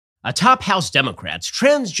A top House Democrat's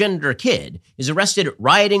transgender kid is arrested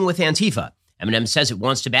rioting with Antifa. Eminem says it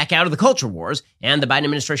wants to back out of the culture wars, and the Biden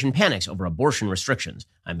administration panics over abortion restrictions.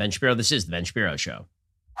 I'm Ben Shapiro. This is The Ben Shapiro Show.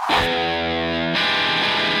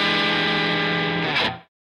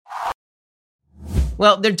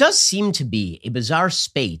 Well, there does seem to be a bizarre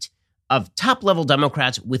spate of top-level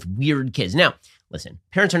Democrats with weird kids. Now, listen,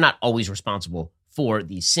 parents are not always responsible for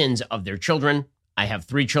the sins of their children. I have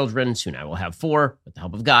 3 children. Soon I will have 4, with the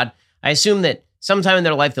help of God. I assume that sometime in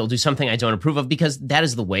their life they'll do something I don't approve of because that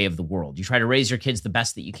is the way of the world. You try to raise your kids the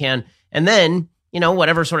best that you can, and then,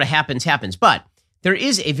 whatever sort of happens, happens. But there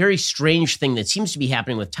is a very strange thing that seems to be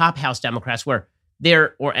happening with top House Democrats where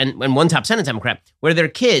and one top Senate Democrat, where their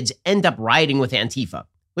kids end up rioting with Antifa,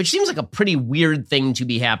 which seems like a pretty weird thing to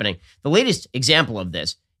be happening. The latest example of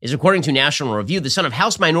this is, according to National Review, the son of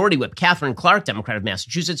House Minority Whip Katherine Clark, Democrat of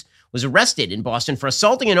Massachusetts, was arrested in Boston for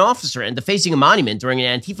assaulting an officer and defacing a monument during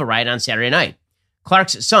an Antifa riot on Saturday night.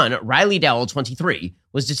 Clark's son, Riley Dowell, 23,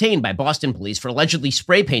 was detained by Boston police for allegedly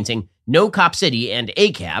spray painting No Cop City and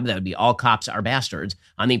ACAB, that would be All Cops Are Bastards,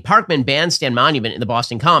 on the Parkman Bandstand Monument in the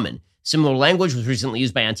Boston Common. Similar language was recently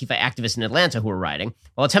used by Antifa activists in Atlanta who were rioting.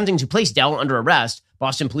 While attempting to place Dowell under arrest,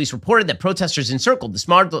 Boston police reported that protesters encircled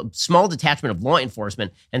the small detachment of law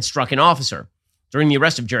enforcement and struck an officer. During the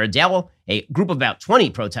arrest of Jared Dowell, a group of about 20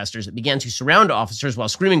 protesters began to surround officers while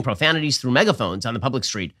screaming profanities through megaphones on the public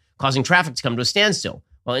street, causing traffic to come to a standstill.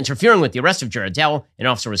 While interfering with the arrest of Jared Dowell, an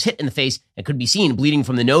officer was hit in the face and could be seen bleeding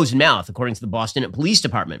from the nose and mouth, according to the Boston Police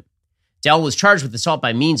Department. Dowell was charged with assault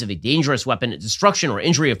by means of a dangerous weapon, destruction or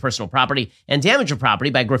injury of personal property, and damage of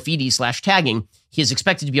property by graffiti/tagging. He is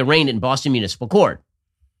expected to be arraigned in Boston Municipal Court.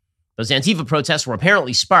 Those Antifa protests were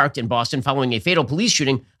apparently sparked in Boston following a fatal police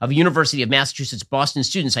shooting of a University of Massachusetts Boston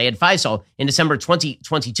student, Syed Faisal, in December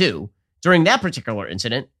 2022. During that particular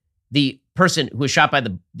incident, the person who was shot by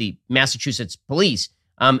the Massachusetts police,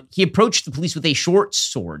 he approached the police with a short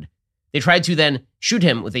sword. They tried to then shoot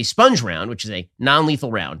him with a sponge round, which is a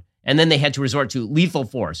non-lethal round, and then they had to resort to lethal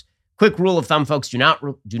force. Quick rule of thumb, folks, do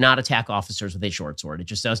not attack officers with a short sword. It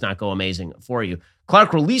just does not go amazing for you.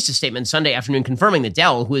 Clark released a statement Sunday afternoon confirming that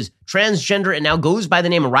Dowell, who is transgender and now goes by the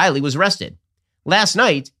name of Riley, was arrested. Last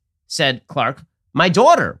night, said Clark, my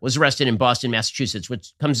daughter was arrested in Boston, Massachusetts,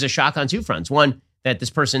 which comes as a shock on 2 fronts. 1, that this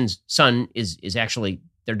person's son is actually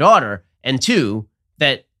their daughter, and 2,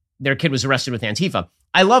 that their kid was arrested with Antifa.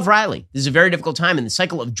 I love Riley. This is a very difficult time in the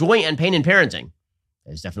cycle of joy and pain in parenting.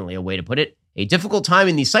 There's definitely a way to put it. A difficult time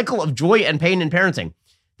in the cycle of joy and pain in parenting.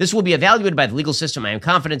 This will be evaluated by the legal system. I am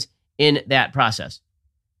confident in that process.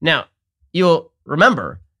 Now, you'll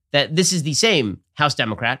remember that this is the same House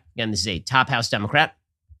Democrat. Again, this is a top House Democrat,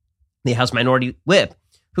 the House Minority Whip,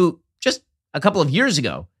 who just a couple of years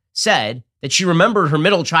ago said that she remembered her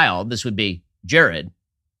middle child, this would be Jared,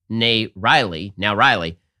 nay Riley, now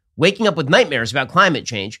Riley, waking up with nightmares about climate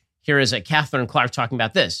change. Here is Katherine Clark talking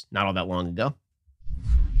about this not all that long ago.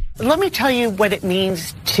 Let me tell you what it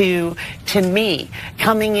means to me,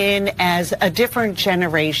 coming in as a different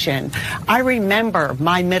generation. I remember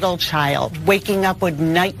my middle child waking up with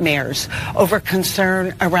nightmares over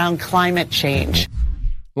concern around climate change.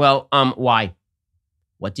 Well, why?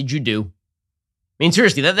 What did you do? I mean,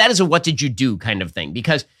 seriously, that is a what did you do kind of thing,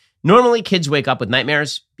 because normally kids wake up with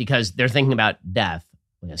nightmares because they're thinking about death.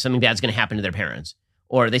 Something bad's going to happen to their parents,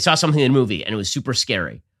 or they saw something in a movie and it was super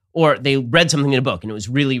scary. Or they read something in a book and it was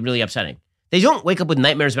really, really upsetting. They don't wake up with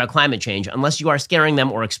nightmares about climate change unless you are scaring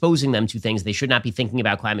them or exposing them to things they should not be thinking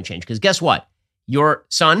about climate change. Because guess what? Your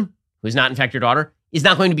son, who is not in fact your daughter, is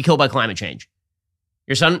not going to be killed by climate change.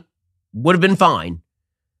 Your son would have been fine.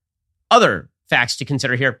 Other facts to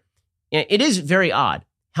consider here. It is very odd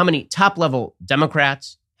how many top-level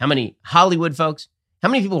Democrats, how many Hollywood folks, how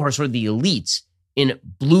many people who are sort of the elites in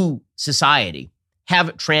blue society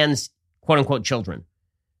have trans, quote-unquote, children.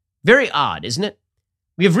 Very odd, isn't it?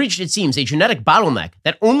 We have reached, it seems, a genetic bottleneck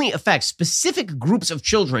that only affects specific groups of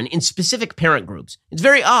children in specific parent groups. It's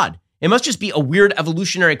very odd. It must just be a weird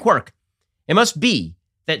evolutionary quirk. It must be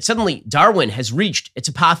that suddenly Darwin has reached its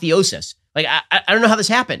apotheosis. Like, I don't know how this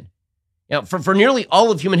happened. You know, for nearly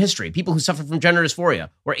all of human history, people who suffer from gender dysphoria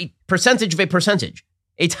were a percentage of a percentage.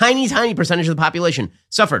 A tiny, tiny percentage of the population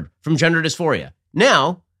suffered from gender dysphoria.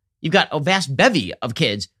 Now, you've got a vast bevy of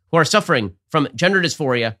kids who are suffering from gender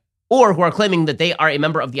dysphoria or who are claiming that they are a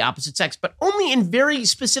member of the opposite sex, but only in very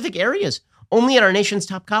specific areas, only at our nation's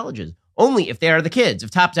top colleges, only if they are the kids of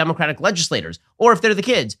top Democratic legislators, or if they're the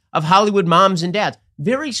kids of Hollywood moms and dads.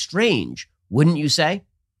 Very strange, wouldn't you say?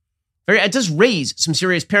 It does raise some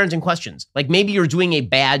serious parenting questions, like maybe you're doing a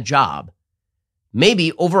bad job.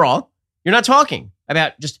 Maybe overall, you're not talking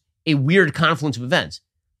about just a weird confluence of events.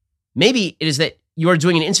 Maybe it is that you are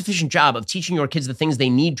doing an insufficient job of teaching your kids the things they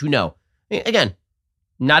need to know. Again,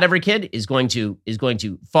 not every kid is going to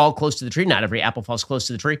fall close to the tree. Not every apple falls close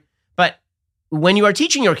to the tree. But when you are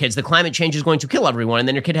teaching your kids that climate change is going to kill everyone, and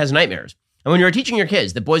then your kid has nightmares, and when you're teaching your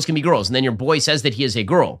kids that boys can be girls, and then your boy says that he is a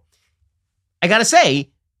girl, I gotta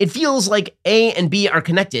say, it feels like A and B are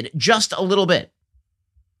connected just a little bit.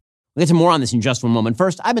 We'll get to more on this in just one moment.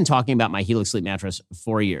 First, I've been talking about my Helix sleep mattress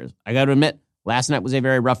for years. I got to admit, last night was a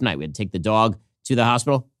very rough night. We had to take the dog to the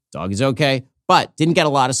hospital. Dog is okay, but didn't get a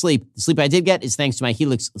lot of sleep. The sleep I did get is thanks to my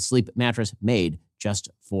Helix sleep mattress made just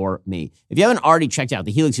for me. If you haven't already checked out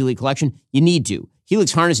the Helix Elite Collection, you need to.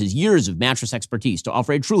 Helix harnesses years of mattress expertise to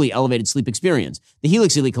offer a truly elevated sleep experience. The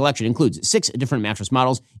Helix Elite Collection includes 6 different mattress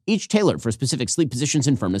models, each tailored for specific sleep positions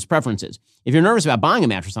and firmness preferences. If you're nervous about buying a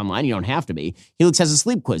mattress online, you don't have to be. Helix has a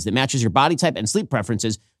sleep quiz that matches your body type and sleep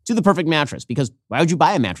preferences to the perfect mattress, because why would you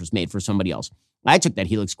buy a mattress made for somebody else? I took that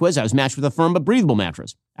Helix quiz. I was matched with a firm but breathable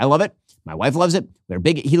mattress. I love it. My wife loves it. We're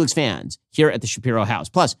big Helix fans here at the Shapiro House.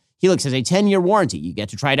 Plus, Helix has a 10-year warranty. You get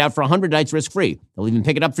to try it out for 100 nights risk-free. They'll even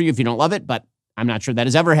pick it up for you if you don't love it, but I'm not sure that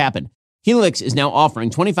has ever happened. Helix is now offering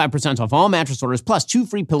 25% off all mattress orders plus 2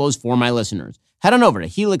 free pillows for my listeners. Head on over to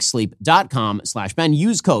helixsleep.com/Ben.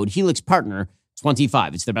 Use code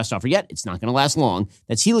HelixPartner25. It's their best offer yet. It's not going to last long.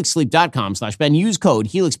 That's helixsleep.com/Ben. Use code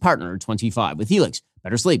HelixPartner25. With Helix,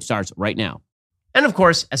 better sleep starts right now. And of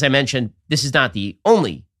course, as I mentioned, this is not the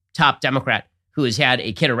only top Democrat who has had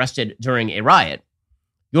a kid arrested during a riot.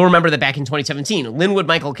 You'll remember that back in 2017, Linwood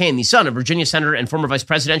Michael Cain, the son of Virginia Senator and former vice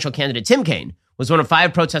presidential candidate Tim Kaine, was one of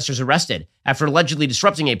 5 protesters arrested after allegedly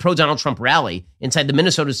disrupting a pro-Donald Trump rally inside the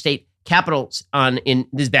Minnesota State Capitol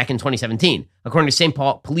this back in 2017, according to St.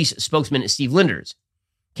 Paul police spokesman Steve Linders.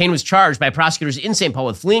 Cain was charged by prosecutors in St. Paul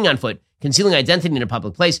with fleeing on foot, concealing identity in a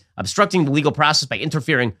public place, obstructing the legal process by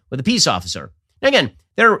interfering with a peace officer. Now again,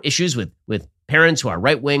 there are issues with parents who are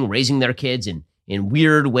right-wing raising their kids in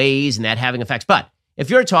weird ways and that having effects, but if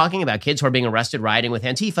you're talking about kids who are being arrested rioting with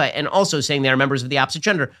Antifa and also saying they are members of the opposite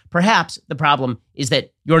gender, perhaps the problem is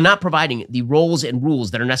that you're not providing the roles and rules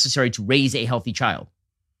that are necessary to raise a healthy child.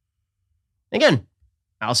 Again,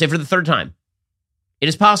 I'll say for the third time, it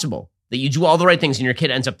is possible that you do all the right things and your kid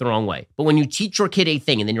ends up the wrong way. But when you teach your kid a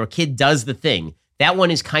thing and then your kid does the thing, that one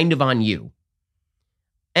is kind of on you.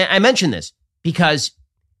 And I mention this because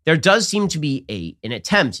there does seem to be an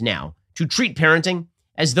attempt now to treat parenting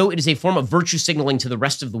as though it is a form of virtue signaling to the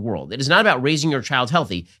rest of the world. It is not about raising your child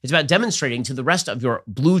healthy. It's about demonstrating to the rest of your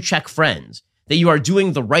blue check friends that you are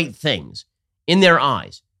doing the right things in their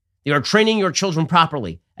eyes. You are training your children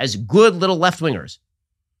properly as good little left-wingers.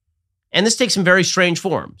 And this takes some very strange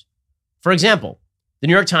forms. For example, the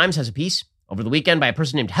New York Times has a piece over the weekend by a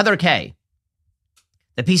person named Heather Kay.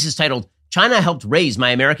 The piece is titled, "China Helped Raise My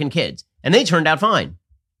American Kids, and They Turned Out Fine."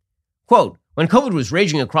 Quote, "When COVID was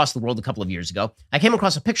raging across the world a couple of years ago, I came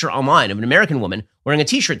across a picture online of an American woman wearing a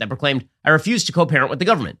t-shirt that proclaimed, 'I refuse to co-parent with the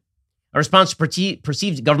government,' a response to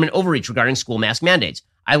perceived government overreach regarding school mask mandates.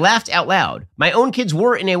 I laughed out loud. My own kids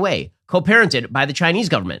were, in a way, co-parented by the Chinese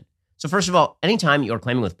government." So first of all, anytime you're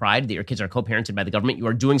claiming with pride that your kids are co-parented by the government, you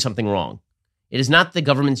are doing something wrong. It is not the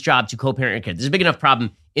government's job to co-parent your kids. This is a big enough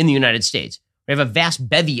problem in the United States. We have a vast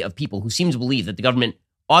bevy of people who seem to believe that the government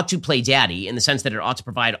ought to play daddy in the sense that it ought to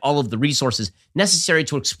provide all of the resources necessary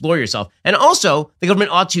to explore yourself. And also, the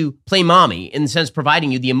government ought to play mommy in the sense of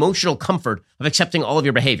providing you the emotional comfort of accepting all of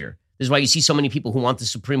your behavior. This is why you see so many people who want the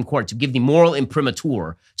Supreme Court to give the moral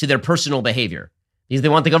imprimatur to their personal behavior. Because they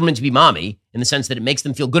want the government to be mommy in the sense that it makes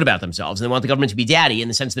them feel good about themselves. And they want the government to be daddy in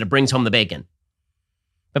the sense that it brings home the bacon.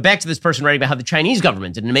 But back to this person writing about how the Chinese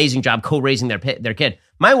government did an amazing job co-raising their kid.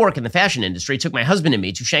 My work in the fashion industry took my husband and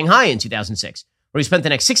me to Shanghai in 2006. Where we spent the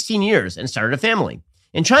next 16 years and started a family.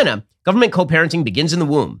 In China, government co-parenting begins in the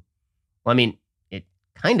womb. Well, I mean, it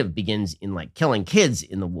kind of begins in like killing kids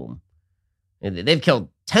in the womb. They've killed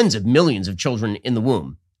tens of millions of children in the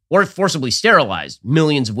womb, or forcibly sterilized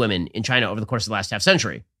millions of women in China over the course of the last half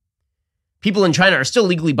century. People in China are still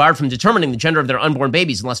legally barred from determining the gender of their unborn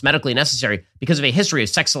babies unless medically necessary because of a history of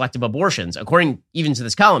sex-selective abortions, according even to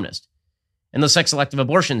this columnist. And those sex-selective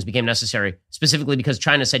abortions became necessary specifically because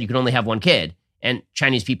China said you could only have one kid. And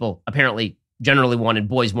Chinese people apparently generally wanted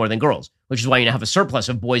boys more than girls, which is why you now have a surplus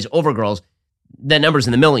of boys over girls. That number's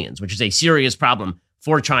in the millions, which is a serious problem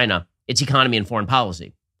for China, its economy, and foreign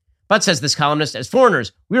policy. But, says this columnist, as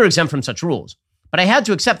foreigners, we were exempt from such rules. But I had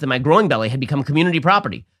to accept that my growing belly had become community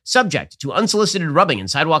property, subject to unsolicited rubbing and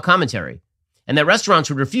sidewalk commentary, and that restaurants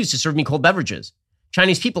would refuse to serve me cold beverages.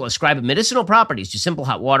 Chinese people ascribe medicinal properties to simple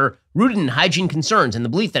hot water, rooted in hygiene concerns and the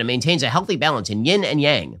belief that it maintains a healthy balance in yin and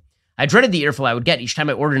yang. I dreaded the earful I would get each time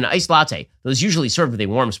I ordered an iced latte that was usually served with a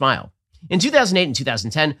warm smile. In 2008 and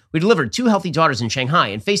 2010, we delivered 2 healthy daughters in Shanghai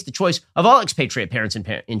and faced the choice of all expatriate parents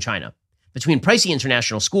in China between pricey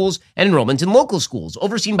international schools and enrollment in local schools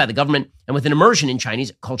overseen by the government and with an immersion in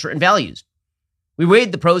Chinese culture and values. We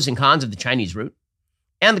weighed the pros and cons of the Chinese route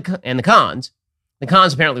and the cons. The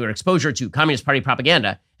cons apparently were exposure to Communist Party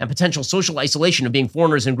propaganda and potential social isolation of being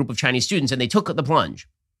foreigners in a group of Chinese students, and they took the plunge.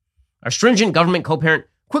 Our stringent government co-parent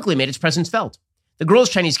quickly made its presence felt. The girls'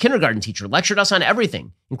 Chinese kindergarten teacher lectured us on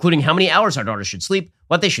everything, including how many hours our daughters should sleep,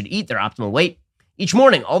 what they should eat, their optimal weight. Each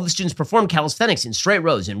morning, all the students performed calisthenics in straight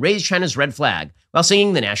rows and raised China's red flag while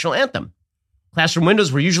singing the national anthem. Classroom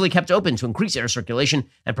windows were usually kept open to increase air circulation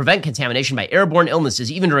and prevent contamination by airborne illnesses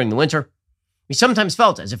even during the winter. We sometimes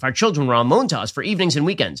felt as if our children were on loan to us for evenings and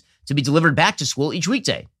weekends to be delivered back to school each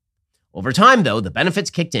weekday. Over time, though, the benefits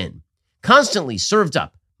kicked in. Constantly served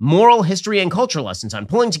up moral, history, and culture lessons on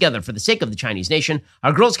pulling together for the sake of the Chinese nation,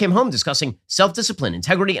 our girls came home discussing self-discipline,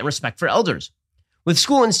 integrity, and respect for elders. With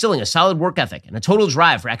school instilling a solid work ethic and a total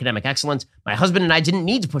drive for academic excellence, my husband and I didn't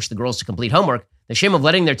need to push the girls to complete homework. The shame of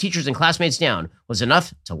letting their teachers and classmates down was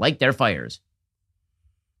enough to light their fires.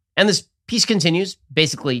 And this piece continues,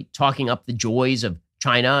 basically talking up the joys of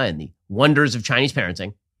China and the wonders of Chinese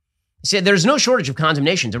parenting. They say there's no shortage of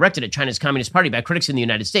condemnation directed at China's Communist Party by critics in the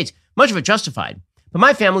United States, much of it justified. But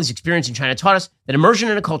my family's experience in China taught us that immersion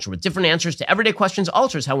in a culture with different answers to everyday questions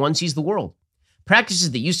alters how one sees the world.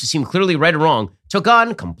 Practices that used to seem clearly right or wrong took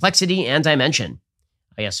on complexity and dimension.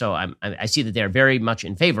 So I see that they're very much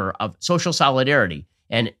in favor of social solidarity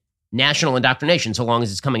and national indoctrination so long as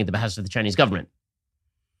it's coming at the behest of the Chinese government.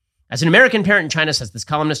 As an American parent in China, says this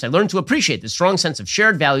columnist, I learned to appreciate the strong sense of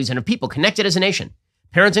shared values and of people connected as a nation.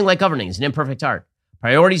 Parenting, like governing, is an imperfect art.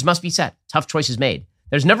 Priorities must be set, tough choices made.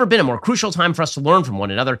 There's never been a more crucial time for us to learn from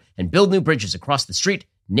one another and build new bridges across the street,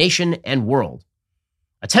 nation, and world.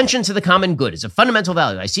 Attention to the common good is a fundamental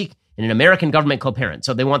value I seek in an American government co-parent.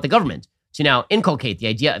 So they want the government to now inculcate the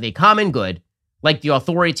idea of a common good like the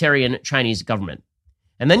authoritarian Chinese government.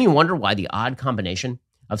 And then you wonder why the odd combination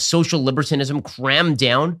of social libertinism crammed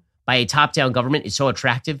down by a top-down government is so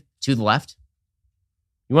attractive to the left.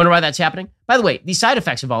 You wonder why that's happening? By the way, the side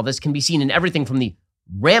effects of all this can be seen in everything from the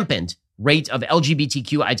rampant rate of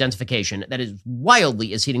LGBTQ identification that is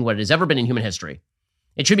wildly exceeding what it has ever been in human history.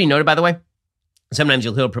 It should be noted, by the way, sometimes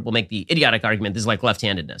you'll hear people make the idiotic argument, this is like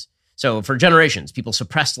left-handedness. So for generations, people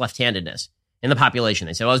suppressed left-handedness in the population.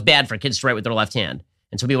 They said, well, it's bad for kids to write with their left hand.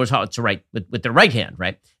 And so people were taught to write with their right hand,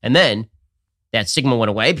 right? And then that stigma went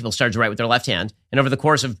away. People started to write with their left hand. And over the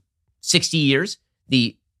course of 60 years,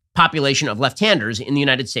 the population of left-handers in the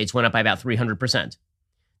United States went up by about 300%.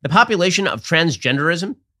 The population of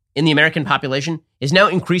transgenderism in the American population is now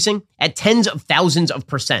increasing at tens of thousands of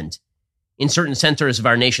percent in certain centers of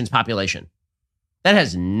our nation's population. That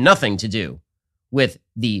has nothing to do with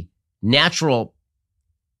the natural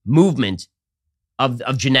movement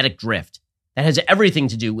of genetic drift. That has everything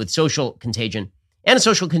to do with social contagion, and a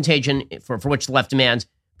social contagion for which the left demands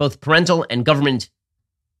both parental and government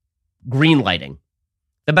green lighting.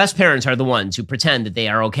 The best parents are the ones who pretend that they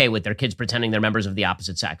are okay with their kids pretending they're members of the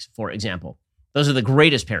opposite sex, for example. Those are the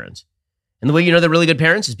greatest parents. And the way you know they're really good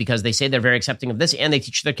parents is because they say they're very accepting of this, and they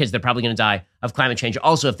teach their kids they're probably going to die of climate change.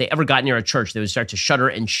 Also, if they ever got near a church, they would start to shudder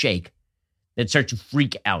and shake. They'd start to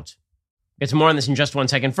freak out. Get to more on this in just 1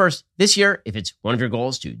 second. First, this year, if it's one of your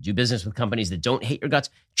goals to do business with companies that don't hate your guts,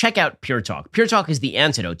 check out Pure Talk. Pure Talk is the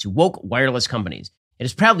antidote to woke wireless companies. It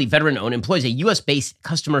is proudly veteran-owned, employs a U.S.-based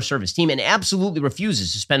customer service team, and absolutely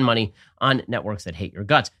refuses to spend money on networks that hate your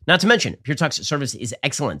guts. Not to mention, Pure Talk's service is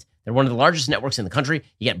excellent. They're one of the largest networks in the country.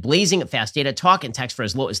 You get blazing fast data, talk, and text for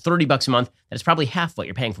as low as $30 a month. That is probably half what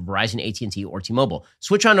you're paying for Verizon, AT&T, or T-Mobile.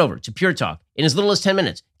 Switch on over to Pure Talk in as little as 10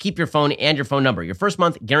 minutes. Keep your phone and your phone number. Your first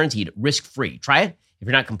month guaranteed risk-free. Try it. If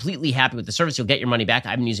you're not completely happy with the service, you'll get your money back.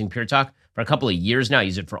 I've been using Pure Talk for a couple of years now. I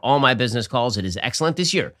use it for all my business calls. It is excellent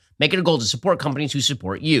this year. Make it a goal to support companies who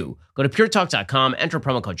support you. Go to puretalk.com, enter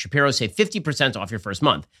promo code Shapiro, save 50% off your first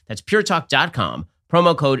month. That's puretalk.com,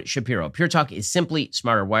 promo code Shapiro. Pure Talk is simply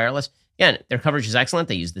smarter wireless. Again, their coverage is excellent.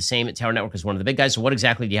 They use the same tower network as one of the big guys. So what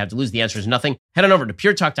exactly do you have to lose? The answer is nothing. Head on over to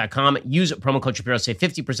puretalk.com, use promo code Shapiro, save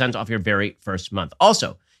 50% off your very first month.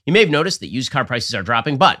 Also, you may have noticed that used car prices are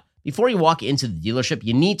dropping, but before you walk into the dealership,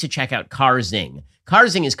 you need to check out CarZing.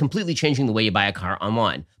 CarZing is completely changing the way you buy a car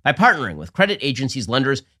online. By partnering with credit agencies,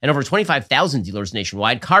 lenders, and over 25,000 dealers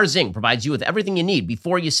nationwide, CarZing provides you with everything you need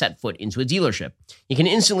before you set foot into a dealership. You can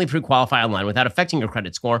instantly pre-qualify online without affecting your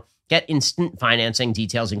credit score, get instant financing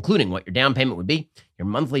details, including what your down payment would be, your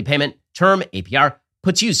monthly payment, term, APR,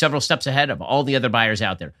 puts you several steps ahead of all the other buyers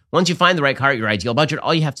out there. Once you find the right car at your ideal budget,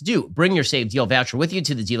 all you have to do, bring your Save Deal voucher with you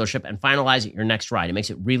to the dealership and finalize your next ride. It makes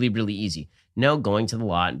it really, really easy. No going to the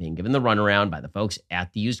lot and being given the runaround by the folks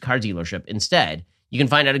at the used car dealership. Instead, you can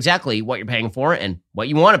find out exactly what you're paying for and what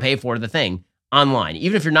you want to pay for the thing online.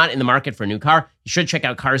 Even if you're not in the market for a new car, you should check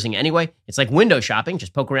out Carzing anyway. It's like window shopping.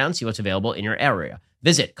 Just poke around, see what's available in your area.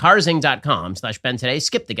 Visit carzing.com/Ben today.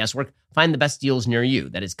 Skip the guesswork. Find the best deals near you.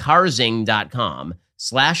 That is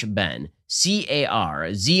carzing.com/Ben,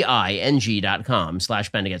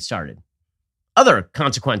 CARZING.com/Ben to get started. Other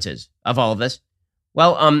consequences of all of this.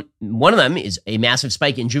 Well, one of them is a massive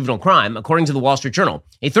spike in juvenile crime. According to the Wall Street Journal,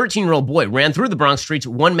 a 13-year-old boy ran through the Bronx streets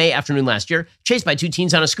one May afternoon last year, chased by two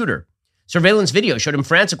teens on a scooter. Surveillance video showed him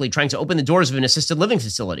frantically trying to open the doors of an assisted living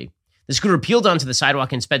facility. The scooter peeled onto the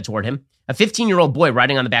sidewalk and sped toward him. A 15-year-old boy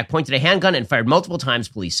riding on the back pointed a handgun and fired multiple times,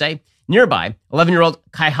 police say. Nearby, 11-year-old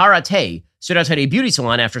Kaihara Tay stood outside a beauty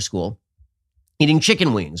salon after school, eating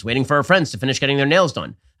chicken wings, waiting for her friends to finish getting their nails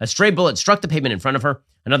done. A stray bullet struck the pavement in front of her.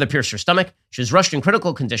 Another pierced her stomach. She was rushed in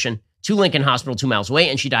critical condition to Lincoln Hospital 2 miles away,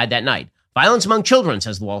 and she died that night. Violence among children,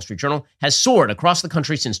 says the Wall Street Journal, has soared across the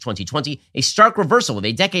country since 2020, a stark reversal of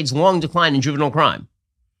a decades-long decline in juvenile crime.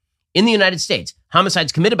 In the United States,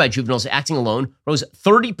 homicides committed by juveniles acting alone rose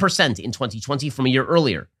 30% in 2020 from a year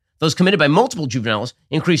earlier. Those committed by multiple juveniles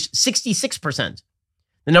increased 66%.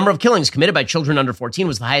 The number of killings committed by children under 14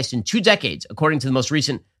 was the highest in 2 decades, according to the most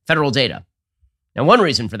recent federal data. Now, one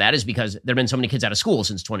reason for that is because there have been so many kids out of school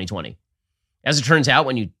since 2020. As it turns out,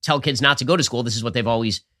 when you tell kids not to go to school, this is what they've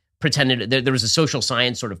always pretended. There was a social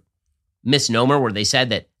science sort of misnomer where they said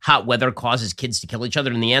that hot weather causes kids to kill each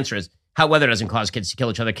other. And the answer is hot weather doesn't cause kids to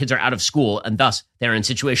kill each other. Kids are out of school, and thus they're in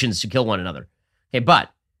situations to kill one another. Okay,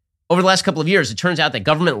 but over the last couple of years, it turns out that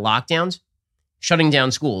government lockdowns, shutting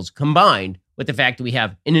down schools, combined with the fact that we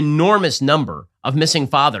have an enormous number of missing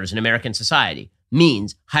fathers in American society,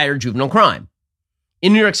 means higher juvenile crime.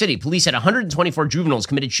 In New York City, police had 124 juveniles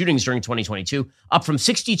committed shootings during 2022, up from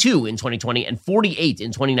 62 in 2020 and 48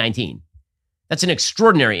 in 2019. That's an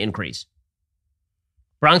extraordinary increase.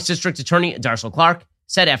 Bronx District Attorney Darcel Clark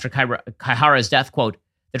said after Kaihara's death, quote,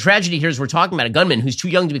 "The tragedy here is we're talking about a gunman who's too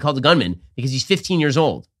young to be called a gunman because he's 15 years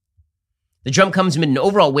old. The jump comes amid an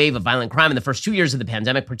overall wave of violent crime in the first 2 years of the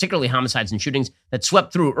pandemic, particularly homicides and shootings that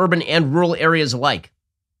swept through urban and rural areas alike."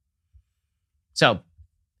 So,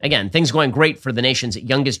 again, things going great for the nation's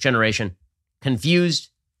youngest generation, confused,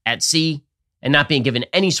 at sea, and not being given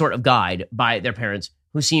any sort of guide by their parents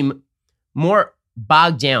who seem more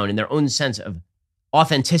bogged down in their own sense of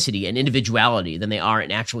authenticity and individuality than they are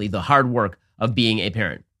in actually the hard work of being a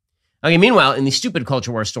parent. Okay, meanwhile, in the stupid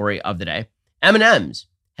culture war story of the day, M&M's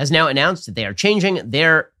has now announced that they are changing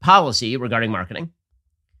their policy regarding marketing.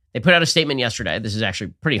 They put out a statement yesterday. This is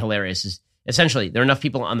actually pretty hilarious. Essentially, there are enough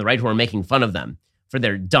people on the right who are making fun of them for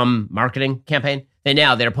their dumb marketing campaign.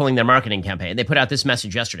 They're pulling their marketing campaign. They put out this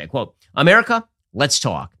message yesterday, quote, "America, let's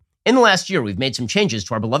talk. In the last year, we've made some changes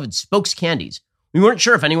to our beloved Spokes candies. We weren't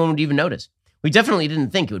sure if anyone would even notice. We definitely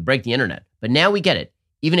didn't think it would break the internet, but now we get it.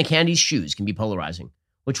 Even a candy's shoes can be polarizing,"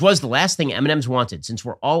 which was the last thing M&M's wanted since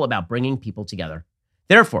we're all about bringing people together.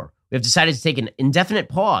 Therefore, we have decided to take an indefinite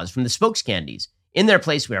pause from the Spokes candies. In their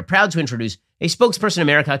place, we are proud to introduce a spokesperson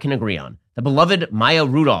America can agree on, the beloved Maya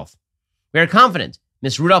Rudolph. We are confident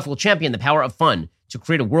Miss Rudolph will champion the power of fun to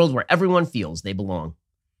create a world where everyone feels they belong.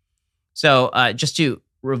 So just to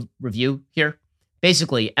review here,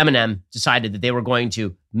 basically M&M decided that they were going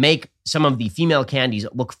to make some of the female candies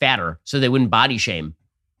look fatter so they wouldn't body shame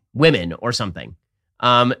women or something.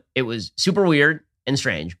 It was super weird and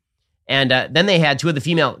strange. And then they had 2 of the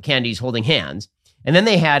female candies holding hands. And then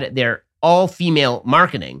they had their all-female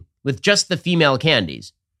marketing with just the female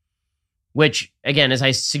candies, which, again, as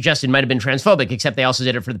I suggested, might have been transphobic, except they also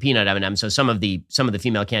did it for the peanut M&M. So some of the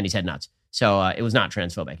female candies had nuts. So it was not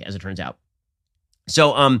transphobic, as it turns out.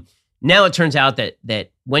 So now it turns out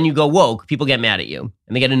that when you go woke, people get mad at you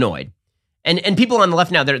and they get annoyed. And people on the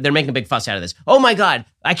left now, they're making a big fuss out of this. Oh my God,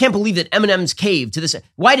 I can't believe that M&M's caved to this.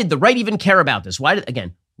 Why did the right even care about this?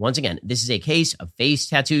 Once again, this is a case of face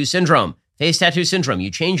tattoo syndrome. Face tattoo syndrome. You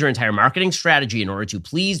change your entire marketing strategy in order to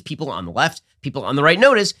please people on the left. People on the right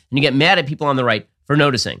notice, and you get mad at people on the right for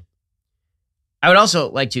noticing. I would also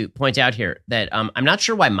like to point out here that I'm not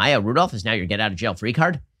sure why Maya Rudolph is now your get-out-of-jail-free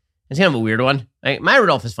card. It's kind of a weird one. Maya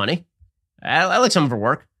Rudolph is funny. I like some of her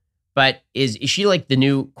work. But is she like the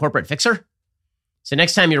new corporate fixer? So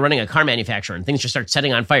next time you're running a car manufacturer and things just start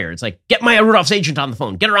setting on fire, it's like, get Maya Rudolph's agent on the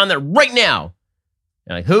phone. Get her on there right now.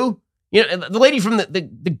 You're like, who? You know, the lady from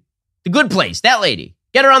the good place, that lady.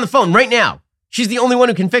 Get her on the phone right now. She's the only one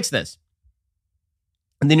who can fix this.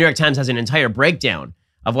 And the New York Times has an entire breakdown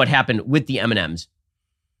of what happened with the M&Ms.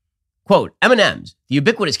 Quote, M&Ms, the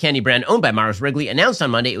ubiquitous candy brand owned by Mars Wrigley, announced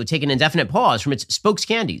on Monday it would take an indefinite pause from its spokes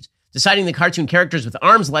candies, deciding the cartoon characters with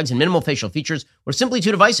arms, legs, and minimal facial features were simply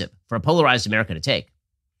too divisive for a polarized America to take.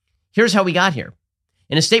 Here's how we got here.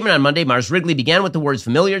 In a statement on Monday, Mars Wrigley began with the words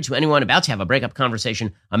familiar to anyone about to have a breakup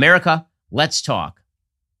conversation, America, let's talk.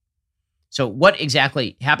 So what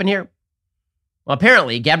exactly happened here? Well,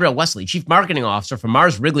 apparently, Gabrielle Wesley, Chief Marketing Officer for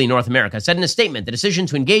Mars Wrigley North America, said in a statement the decision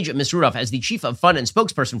to engage Ms. Rudolph as the Chief of Fun and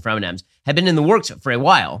spokesperson for M&Ms had been in the works for a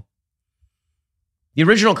while. The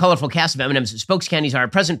original colorful cast of M&M's spokes candies are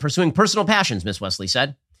at present pursuing personal passions, Ms. Wesley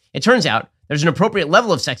said. It turns out there's an appropriate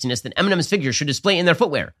level of sexiness that M&M's figures should display in their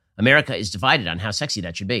footwear. America is divided on how sexy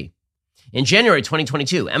that should be. In January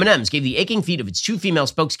 2022, M&M's gave the aching feet of its two female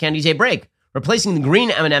spokes candies a break, replacing the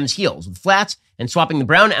green M&M's heels with flats and swapping the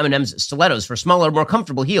brown M&M's stilettos for smaller, more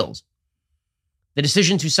comfortable heels. The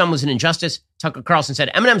decision to some was an injustice. Tucker Carlson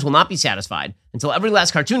said M&M's will not be satisfied until every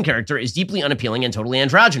last cartoon character is deeply unappealing and totally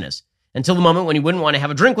androgynous. Until the moment when you wouldn't want to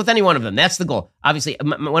have a drink with any one of them. That's the goal. Obviously,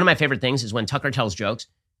 one of my favorite things is when Tucker tells jokes,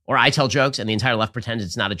 or I tell jokes, and the entire left pretends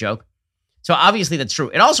it's not a joke. So obviously that's true.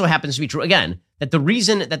 It also happens to be true, again, that the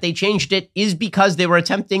reason that they changed it is because they were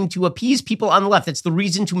attempting to appease people on the left. That's the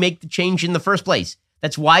reason to make the change in the first place.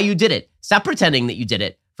 That's why you did it. Stop pretending that you did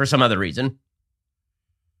it for some other reason.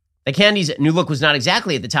 The candy's new look was not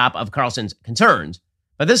exactly at the top of Carlson's concerns,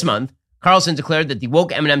 but this month, Carlson declared that the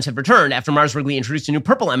woke M&Ms have returned after Mars Wrigley introduced a new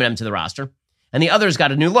purple M&M to the roster, and the others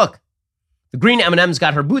got a new look. The green M&M's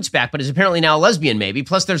got her boots back, but is apparently now a lesbian maybe,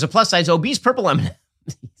 plus there's a plus-size obese purple M&M.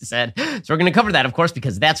 He said. So we're going to cover that, of course,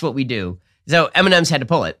 because that's what we do. So M&M's had to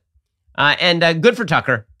pull it. And good for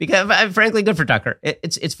Tucker, because frankly, good for Tucker.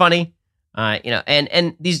 It's funny,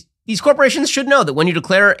 and these corporations should know that when you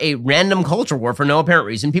declare a random culture war for no apparent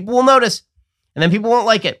reason, people will notice, and then people won't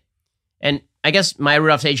like it. And I guess Maya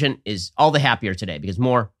Rudolph's agent is all the happier today because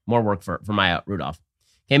more work for Maya Rudolph.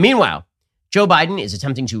 Okay, meanwhile, Joe Biden is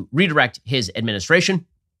attempting to redirect his administration.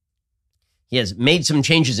 He has made some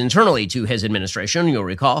changes internally to his administration. You'll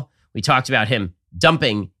recall, we talked about him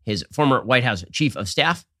dumping his former White House chief of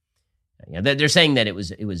staff. They're saying that it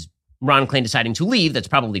was Ron Klain deciding to leave. That's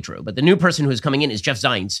probably true. But the new person who is coming in is Jeff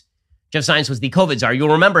Zients. Jeff Zients was the COVID czar. You'll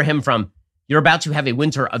remember him from, you're about to have a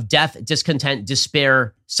winter of death, discontent,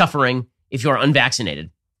 despair, suffering if you're unvaccinated.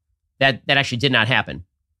 That actually did not happen.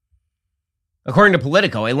 According to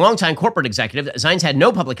Politico, a longtime corporate executive, Zients had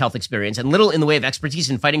no public health experience and little in the way of expertise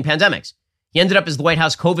in fighting pandemics. He ended up as the White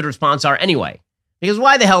House COVID response czar anyway. Because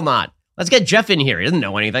why the hell not? Let's get Jeff in here. He doesn't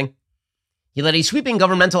know anything. He led a sweeping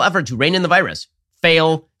governmental effort to rein in the virus.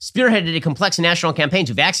 Fail. Spearheaded a complex national campaign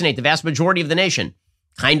to vaccinate the vast majority of the nation.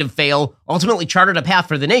 Kind of fail. Ultimately chartered a path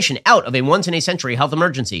for the nation out of a once-in-a-century health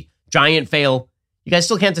emergency. Giant fail. You guys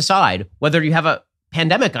still can't decide whether you have a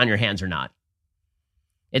pandemic on your hands or not.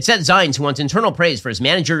 It set Zients, who wants internal praise for his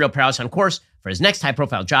managerial prowess, on course for his next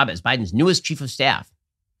high-profile job as Biden's newest chief of staff.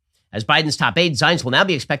 As Biden's top aide, Zients will now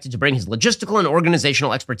be expected to bring his logistical and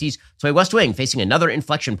organizational expertise to a West Wing facing another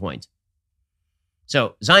inflection point.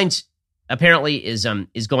 So Zients apparently is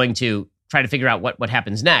going to try to figure out what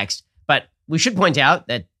happens next. But we should point out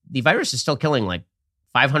that the virus is still killing like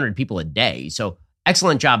 500 people a day. So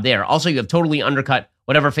excellent job there. Also, you have totally undercut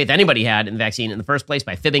whatever faith anybody had in the vaccine in the first place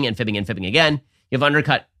by fibbing and fibbing and fibbing again. You have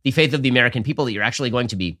undercut the faith of the American people that you're actually going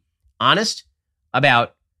to be honest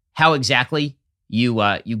about how exactly you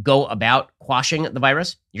go about quashing the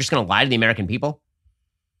virus. You're just going to lie to the American people.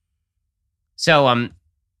 So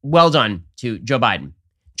well done to Joe Biden.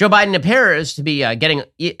 Joe Biden appears to be getting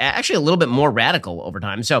actually a little bit more radical over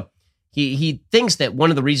time. So he thinks that one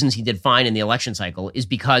of the reasons he did fine in the election cycle is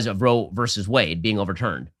because of Roe versus Wade being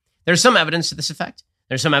overturned. There's some evidence to this effect.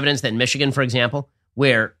 There's some evidence that in Michigan, for example,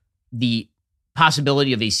 where the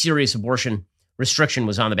possibility of a serious abortion restriction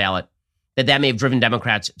was on the ballot, that may have driven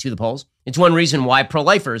Democrats to the polls. It's one reason why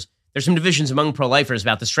pro-lifers, there's some divisions among pro-lifers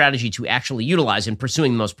about the strategy to actually utilize in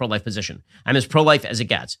pursuing the most pro-life position. I'm as pro-life as it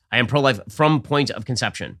gets. I am pro-life from point of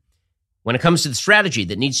conception. When it comes to the strategy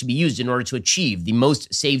that needs to be used in order to achieve the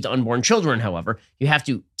most saved unborn children, however, you have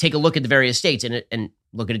to take a look at the various states and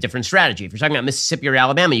look at a different strategy. If you're talking about Mississippi or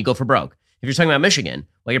Alabama, you go for broke. If you're talking about Michigan,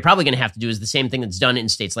 what you're probably going to have to do is the same thing that's done in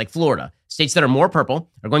states like Florida. States that are more purple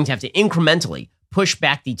are going to have to incrementally push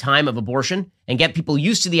back the time of abortion and get people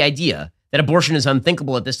used to the idea that abortion is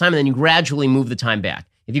unthinkable at this time, and then you gradually move the time back.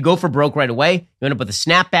 If you go for broke right away, you end up with a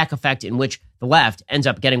snapback effect in which the left ends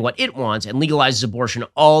up getting what it wants and legalizes abortion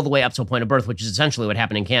all the way up to a point of birth, which is essentially what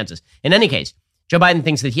happened in Kansas. In any case, Joe Biden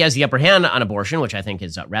thinks that he has the upper hand on abortion, which I think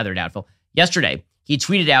is rather doubtful. Yesterday, he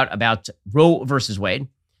tweeted out about Roe versus Wade.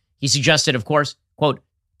 He suggested, of course, quote,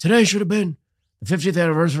 "Today should have been the 50th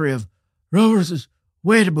anniversary of Roe versus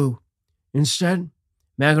Wade. Instead,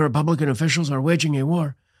 MAGA Republican officials are waging a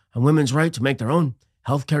war on women's right to make their own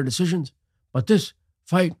health care decisions. But this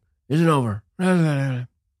fight isn't over.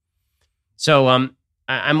 So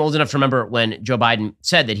I'm old enough to remember when Joe Biden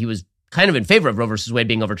said that he was kind of in favor of Roe versus Wade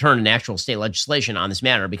being overturned in actual state legislation on this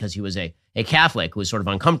matter because he was a Catholic who was sort of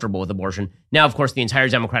uncomfortable with abortion. Now, of course, the entire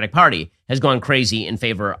Democratic Party has gone crazy in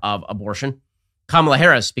favor of abortion. Kamala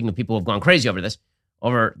Harris, speaking of people who have gone crazy over this,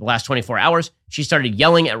 over the last 24 hours, she started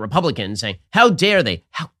yelling at Republicans saying, how dare they,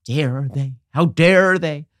 how dare they, how dare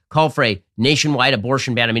they call for a nationwide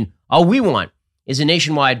abortion ban. I mean, all we want is a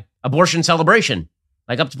nationwide abortion celebration,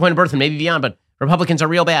 like up to point of birth and maybe beyond, but Republicans are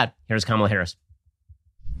real bad. Here's Kamala Harris.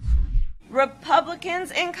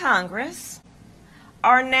 Republicans in Congress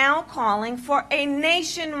are now calling for a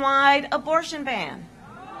nationwide abortion ban.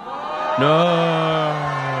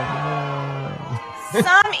 No.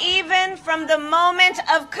 Some even from the moment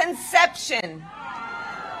of conception.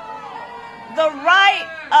 The right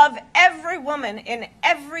of every woman in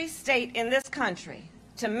every state in this country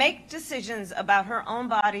to make decisions about her own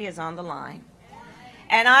body is on the line.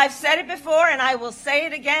 And I've said it before and I will say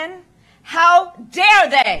it again. How dare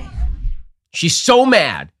they? She's so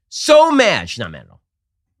mad. So mad. She's not mad at all.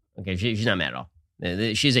 Okay, she's not mad at all.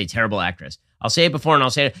 She's a terrible actress. I'll say it before and I'll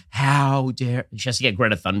say it. How dare... She has to get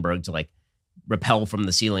Greta Thunberg to, like, rappel from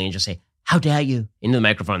the ceiling and just say, how dare you? Into the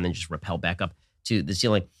microphone and then just rappel back up to the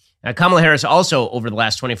ceiling. Kamala Harris also, over the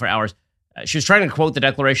last 24 hours, she was trying to quote the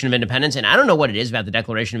Declaration of Independence. And I don't know what it is about the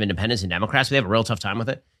Declaration of Independence and Democrats, but they have a real tough time with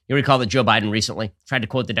it. You recall that Joe Biden recently tried to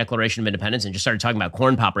quote the Declaration of Independence and just started talking about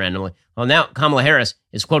corn pop randomly. Well, now Kamala Harris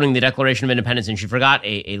is quoting the Declaration of Independence and she forgot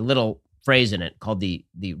a little phrase in it called the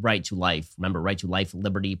right to life. Remember, right to life,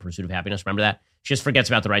 liberty, pursuit of happiness. Remember that? She just forgets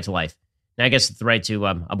about the right to life. Now I guess it's the right to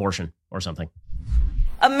abortion or something.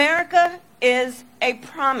 America is a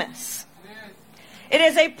promise. It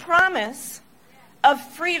is a promise of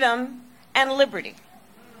freedom and liberty.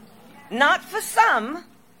 Not for some,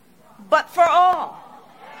 but for all.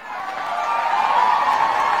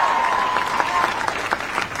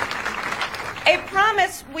 A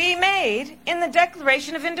promise we made in the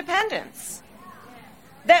Declaration of Independence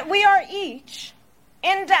that we are each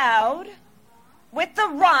endowed with the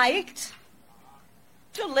right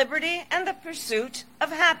to liberty and the pursuit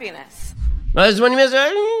of happiness. Well, this is when you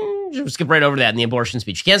miss skip right over that in the abortion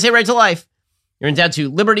speech. You can't say right to life. You're endowed to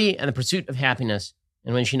liberty and the pursuit of happiness.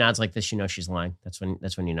 And when she nods like this, you know she's lying. That's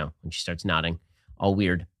when you know, when she starts nodding, all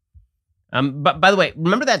weird. But by the way,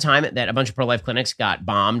 remember that time that a bunch of pro-life clinics got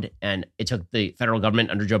bombed and it took the federal government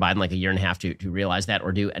under Joe Biden like a year and a half to realize that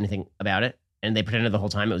or do anything about it? And they pretended the whole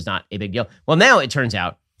time it was not a big deal. Well, now it turns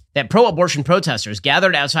out that pro-abortion protesters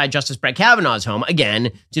gathered outside Justice Brett Kavanaugh's home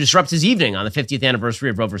again to disrupt his evening on the 50th anniversary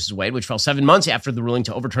of Roe versus Wade, which fell 7 months after the ruling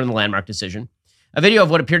to overturn the landmark decision. A video of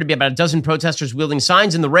what appeared to be about a dozen protesters wielding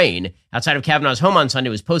signs in the rain outside of Kavanaugh's home on Sunday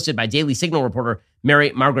was posted by Daily Signal reporter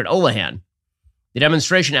Mary Margaret Olahan. The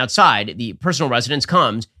demonstration outside the personal residence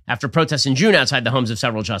comes after protests in June outside the homes of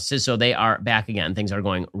several justices, so they are back again. Things are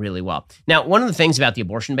going really well. Now, one of the things about the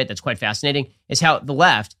abortion debate that's quite fascinating is how the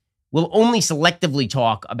left will only selectively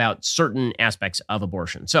talk about certain aspects of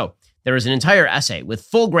abortion. So there is an entire essay with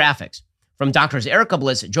full graphics from doctors Erica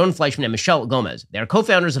Bliss, Joan Fleischman, and Michelle Gomez. They are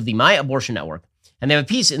co-founders of the My Abortion Network, and they have a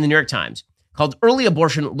piece in the New York Times called Early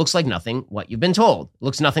Abortion Looks Like Nothing What You've Been Told. It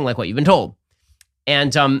looks nothing like what you've been told.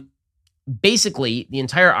 And basically, the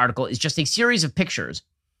entire article is just a series of pictures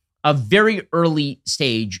of very early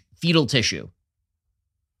stage fetal tissue.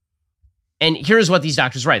 And here's what these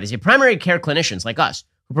doctors write. They say primary care clinicians like us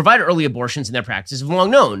who provide early abortions in their practice have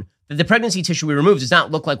long known that the pregnancy tissue we remove does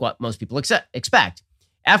not look like what most people expect.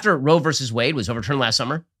 After Roe versus Wade was overturned last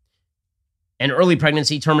summer and early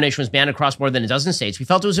pregnancy termination was banned across more than a dozen states, we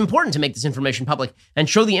felt it was important to make this information public and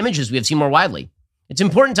show the images we have seen more widely. It's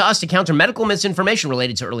important to us to counter medical misinformation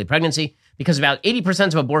related to early pregnancy because about 80%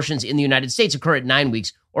 of abortions in the United States occur at 9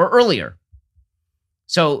 weeks or earlier.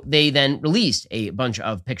 So they then released a bunch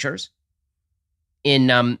of pictures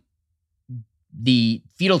in the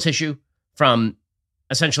fetal tissue from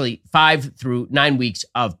essentially 5 through 9 weeks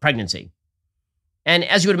of pregnancy. And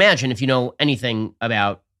as you would imagine, if you know anything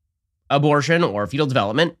about abortion or fetal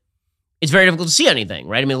development, it's very difficult to see anything,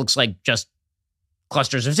 right? I mean, it looks like just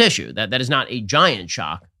clusters of tissue. That is not a giant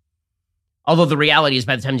shock. Although the reality is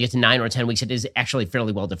by the time you get to 9 or 10 weeks, it is actually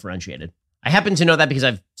fairly well differentiated. I happen to know that because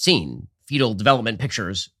I've seen fetal development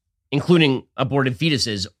pictures, including aborted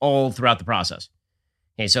fetuses, all throughout the process.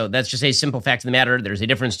 Okay, so that's just a simple fact of the matter. There's a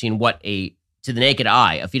difference between what to the naked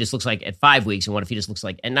eye, a fetus looks like at 5 weeks and what a fetus looks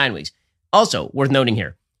like at 9 weeks. Also, worth noting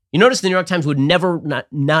here, You notice the New York Times would never,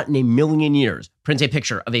 not in a million years, print a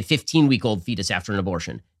picture of a 15-week-old fetus after an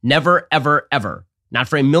abortion. Never, ever, ever. Not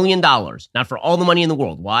for $1 million. Not for all the money in the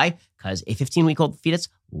world. Why? Because a 15-week-old fetus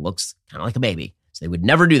looks kind of like a baby. So they would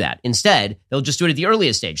never do that. Instead, they'll just do it at the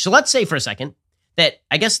earliest stage. So let's say for a second that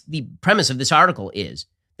I guess the premise of this article is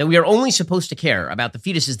that we are only supposed to care about the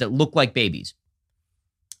fetuses that look like babies.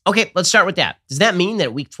 Okay, let's start with that. Does that mean that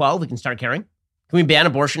at week 12 we can start caring? Can we ban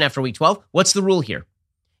abortion after week 12? What's the rule here?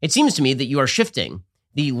 It seems to me that you are shifting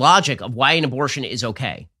the logic of why an abortion is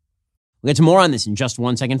okay. We'll get to more on this in just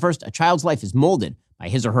 1 second. First, a child's life is molded by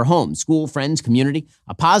his or her home, school, friends, community.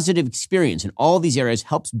 A positive experience in all these areas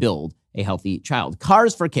helps build a healthy child.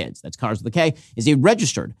 Cars for Kids, that's Cars with a K, is a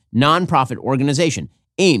registered nonprofit organization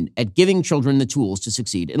aimed at giving children the tools to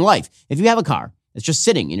succeed in life. If you have a car that's just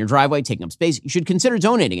sitting in your driveway taking up space, you should consider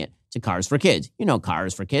donating it to Cars for Kids. You know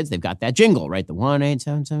Cars for Kids. They've got that jingle, right? The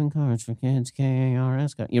 1-877 Cars for Kids,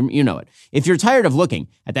 K-A-R-S. You know it. If you're tired of looking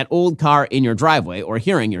at that old car in your driveway or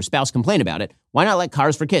hearing your spouse complain about it, why not let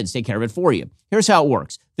Cars for Kids take care of it for you? Here's how it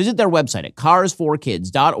works. Visit their website at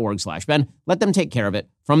carsforkids.org/Ben. Let them take care of it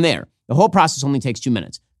from there. The whole process only takes 2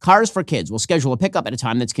 minutes. Cars for Kids will schedule a pickup at a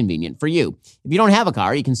time that's convenient for you. If you don't have a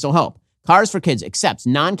car, you can still help. Cars for Kids accepts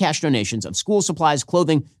non-cash donations of school supplies,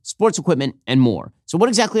 clothing, sports equipment, and more. So what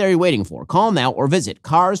exactly are you waiting for? Call now or visit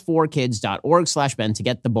carsforkids.org/Ben to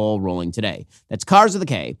get the ball rolling today. That's Cars with a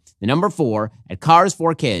K, the number 4 at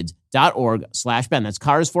carsforkids.org/Ben. That's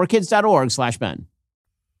carsforkids.org/Ben.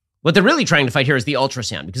 What they're really trying to fight here is the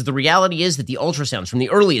ultrasound, because the reality is that the ultrasounds from the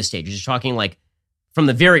earliest stages, you're talking like from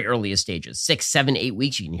the very earliest stages, 6, 7, 8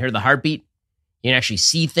 weeks, you can hear the heartbeat. You can actually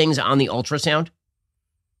see things on the ultrasound.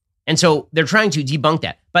 And so they're trying to debunk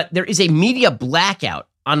that. But there is a media blackout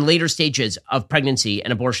on later stages of pregnancy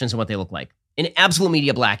and abortions and what they look like. An absolute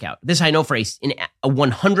media blackout. This I know for a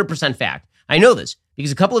 100% fact. I know this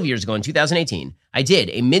because a couple of years ago in 2018, I did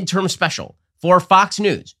a midterm special for Fox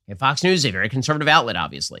News. And Fox News is a very conservative outlet,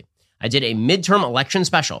 obviously. I did a midterm election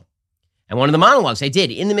special. And one of the monologues I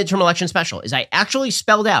did in the midterm election special is I actually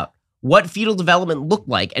spelled out what fetal development looked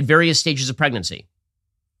like at various stages of pregnancy.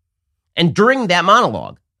 And during that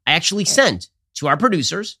monologue, I actually sent to our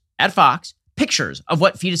producers at Fox pictures of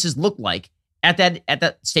what fetuses look like at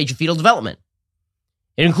that stage of fetal development.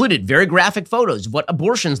 It included very graphic photos of what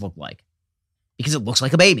abortions look like because it looks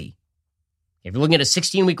like a baby. If you're looking at a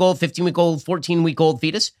 16-week-old, 15-week-old, 14-week-old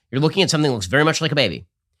fetus, you're looking at something that looks very much like a baby.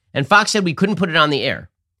 And Fox said we couldn't put it on the air.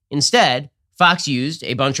 Instead, Fox used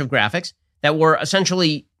a bunch of graphics that were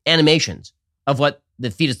essentially animations of what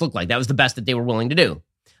the fetus looked like. That was the best that they were willing to do.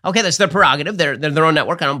 Okay, that's their prerogative. They're their own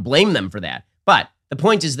network. I don't blame them for that. But the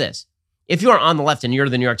point is this. If you are on the left and you're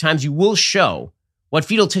the New York Times, you will show what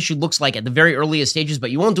fetal tissue looks like at the very earliest stages, but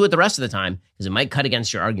you won't do it the rest of the time because it might cut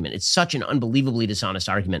against your argument. It's such an unbelievably dishonest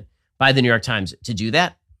argument by the New York Times to do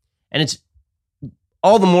that. And it's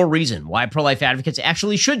all the more reason why pro-life advocates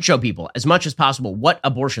actually should show people as much as possible what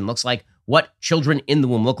abortion looks like, what children in the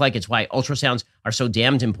womb look like. It's why ultrasounds are so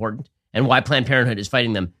damned important and why Planned Parenthood is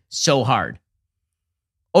fighting them so hard.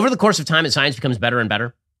 Over the course of time, as science becomes better and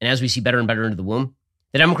better, and as we see better and better into the womb,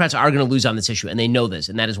 the Democrats are going to lose on this issue, and they know this,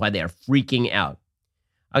 and that is why they are freaking out.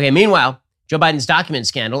 Okay, meanwhile, Joe Biden's document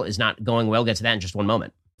scandal is not going well. We'll get to that in just one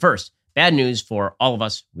moment. First, bad news for all of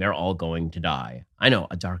us. We are all going to die. I know,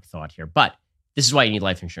 a dark thought here, but this is why you need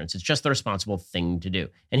life insurance. It's just the responsible thing to do.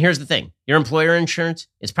 And here's the thing. Your employer insurance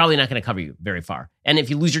is probably not going to cover you very far. And if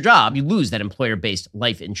you lose your job, you lose that employer-based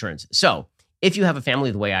life insurance. So if you have a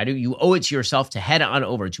family the way I do, you owe it to yourself to head on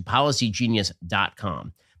over to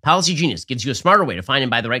PolicyGenius.com. Policy Genius gives you a smarter way to find and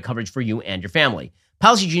buy the right coverage for you and your family.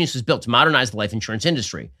 Policy Genius was built to modernize the life insurance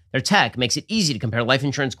industry. Their tech makes it easy to compare life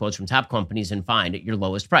insurance quotes from top companies and find your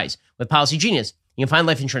lowest price. With Policy Genius, you can find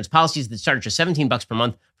life insurance policies that start at just $17 per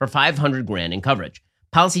month for $500,000 in coverage.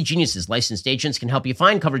 Policy Genius's licensed agents can help you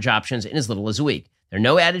find coverage options in as little as a week. There are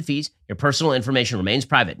no added fees. Your personal information remains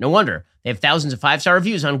private. No wonder they have thousands of 5-star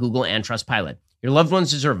reviews on Google and Trustpilot. Your loved ones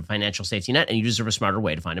deserve a financial safety net, and you deserve a smarter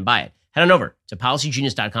way to find and buy it. Head on over to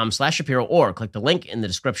PolicyGenius.com/Shapiro or click the link in the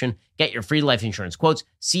description. Get your free life insurance quotes.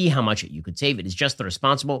 See how much you could save. It is just the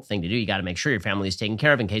responsible thing to do. You got to make sure your family is taken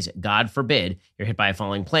care of in case, God forbid, you're hit by a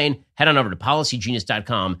falling plane. Head on over to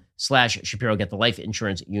PolicyGenius.com/Shapiro. Get the life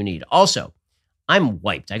insurance you need. Also, I'm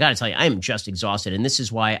wiped. I got to tell you, I am just exhausted. And this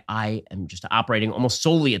is why I am just operating almost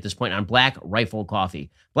solely at this point on Black Rifle Coffee.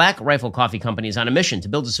 Black Rifle Coffee Company is on a mission to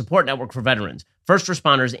build a support network for veterans, first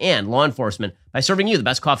responders, and law enforcement by serving you the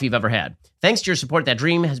best coffee you've ever had. Thanks to your support, that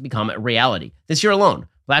dream has become a reality. This year alone,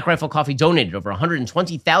 Black Rifle Coffee donated over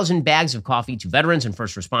 120,000 bags of coffee to veterans and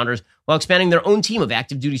first responders while expanding their own team of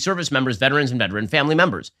active duty service members, veterans, and veteran family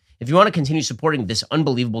members. If you want to continue supporting this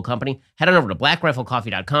unbelievable company, head on over to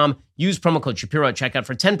blackriflecoffee.com. Use promo code Shapiro at checkout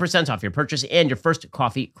for 10% off your purchase and your first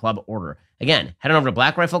coffee club order. Again, head on over to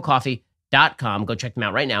blackriflecoffee.com. Go check them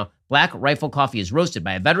out right now. Black Rifle Coffee is roasted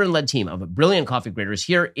by a veteran-led team of brilliant coffee graders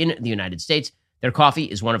here in the United States. Their coffee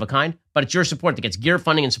is one of a kind, but it's your support that gets gear,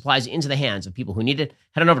 funding, and supplies into the hands of people who need it.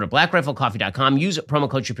 Head on over to blackriflecoffee.com. Use promo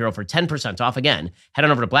code Shapiro for 10% off. Again, head on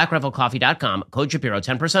over to blackriflecoffee.com, code Shapiro,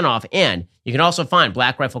 10% off. And you can also find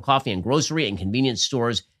Black Rifle Coffee in grocery and convenience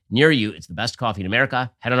stores near you. It's the best coffee in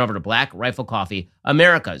America. Head on over to Black Rifle Coffee,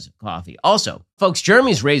 America's coffee. Also, folks,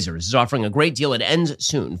 Jeremy's Razors is offering a great deal. It ends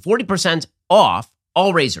soon. 40% off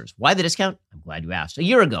all razors. Why the discount? I'm glad you asked. A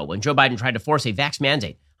year ago, when Joe Biden tried to force a vax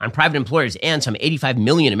mandate on private employers and some 85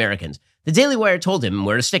 million Americans, the Daily Wire told him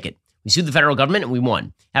where to stick it. We sued the federal government and we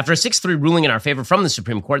won. After a 6-3 ruling in our favor from the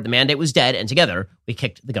Supreme Court, the mandate was dead, and together we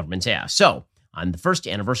kicked the government's ass. So, on the first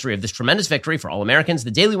anniversary of this tremendous victory for all Americans, the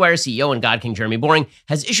Daily Wire CEO and God King Jeremy Boring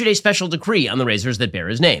has issued a special decree on the razors that bear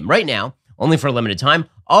his name. Right now, only for a limited time,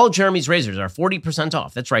 all Jeremy's razors are 40%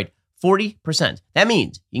 off. That's right, 40%. That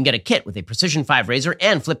means you can get a kit with a Precision 5 razor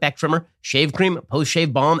and flip back trimmer, shave cream,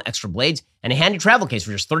 post-shave balm, extra blades, and a handy travel case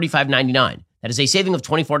for just $35.99. That is a saving of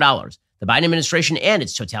 $24. The Biden administration and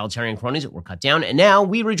its totalitarian cronies were cut down, and now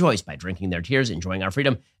we rejoice by drinking their tears, enjoying our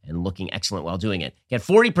freedom, and looking excellent while doing it. Get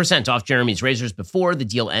 40% off Jeremy's Razors before the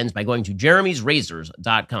deal ends by going to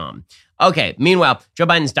jeremy'srazors.com. Okay, meanwhile, Joe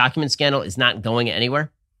Biden's document scandal is not going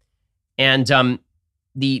anywhere, and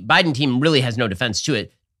the Biden team really has no defense to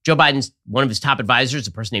it. Joe Biden's, one of his top advisors,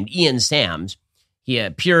 a person named Ian Sams, he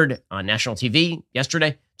appeared on national TV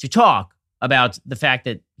yesterday to talk about the fact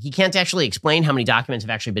that he can't actually explain how many documents have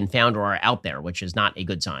actually been found or are out there, which is not a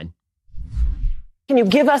good sign. Can you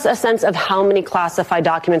give us a sense of how many classified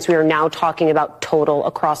documents we are now talking about total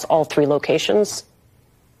across all 3 locations?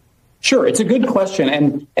 Sure, it's a good question.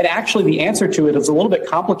 And actually the answer to it is a little bit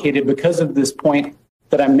complicated because of this point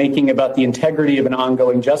that I'm making about the integrity of an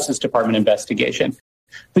ongoing Justice Department investigation.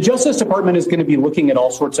 The Justice Department is going to be looking at all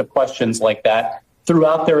sorts of questions like that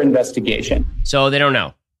throughout their investigation. So they don't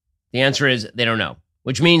know. The answer is they don't know,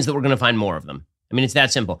 which means that we're going to find more of them. I mean, it's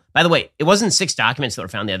that simple. By the way, it wasn't 6 documents that were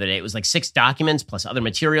found the other day. It was like 6 documents plus other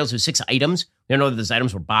materials. It was 6 items. We don't know that those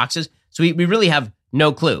items were boxes. So we really have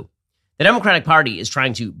no clue. The Democratic Party is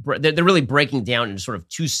trying to, they're really breaking down into sort of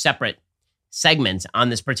 2 separate segments on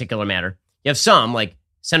this particular matter. You have some, like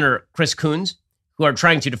Senator Chris Coons, who are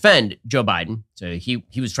trying to defend Joe Biden. So he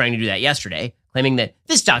was trying to do that yesterday, claiming that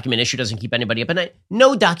this document issue doesn't keep anybody up at night.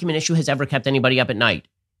 No document issue has ever kept anybody up at night.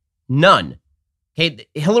 None. Okay,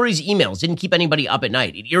 Hillary's emails didn't keep anybody up at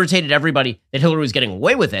night. It irritated everybody that Hillary was getting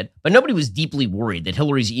away with it, but nobody was deeply worried that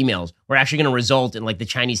Hillary's emails were actually going to result in like the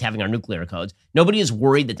Chinese having our nuclear codes. Nobody is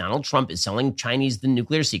worried that Donald Trump is selling Chinese the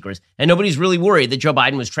nuclear secrets, and nobody's really worried that Joe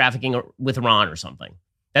Biden was trafficking with Iran or something.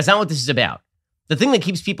 That's not what this is about. The thing that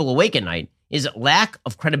keeps people awake at night is lack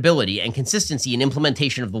of credibility and consistency in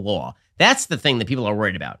implementation of the law. That's the thing that people are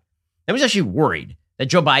worried about. I was actually worried that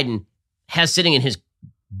Joe Biden has sitting in his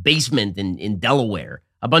basement in Delaware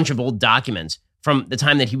a bunch of old documents from the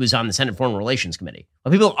time that he was on the Senate Foreign Relations Committee.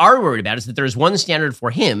 What people are worried about is that there's one standard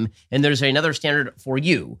for him and there's another standard for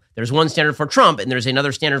you. There's one standard for Trump and there's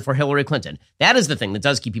another standard for Hillary Clinton. That is the thing that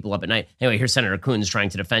does keep people up at night. Anyway, here's Senator Coons trying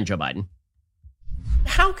to defend Joe Biden.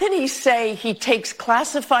 How can he say he takes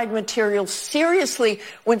classified material seriously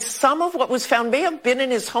when some of what was found may have been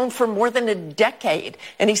in his home for more than a decade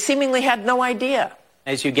and he seemingly had no idea?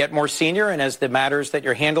 As you get more senior and as the matters that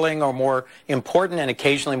you're handling are more important and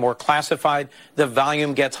occasionally more classified, the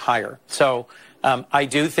volume gets higher. So I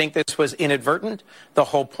do think this was inadvertent. The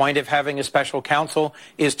whole point of having a special counsel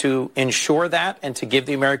is to ensure that and to give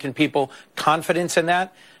the American people confidence in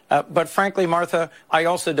that. But frankly, Martha, I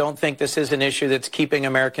also don't think this is an issue that's keeping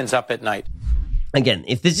Americans up at night. Again,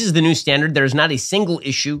 if this is the new standard, there's not a single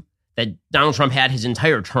issue that Donald Trump had his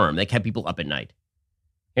entire term that kept people up at night.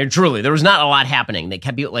 And truly, there was not a lot happening that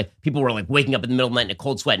kept people were like waking up in the middle of the night in a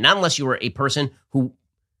cold sweat. Not unless you were a person who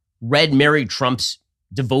read Mary Trump's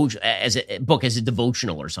book as a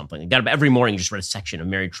devotional or something. You got up every morning, just read a section of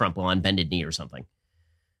Mary Trump while on bended knee or something.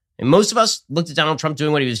 And most of us looked at Donald Trump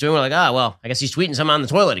doing what he was doing. We're like, oh, well, I guess he's tweeting something on the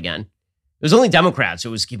toilet again. It was only Democrats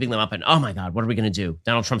who was keeping them up and, oh my God, what are we going to do?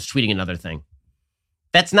 Donald Trump's tweeting another thing.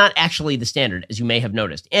 That's not actually the standard, as you may have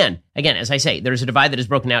noticed. And again, as I say, there's a divide that is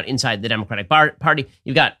broken out inside the Democratic Party.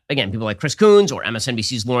 You've got, again, people like Chris Coons or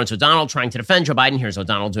MSNBC's Lawrence O'Donnell trying to defend Joe Biden. Here's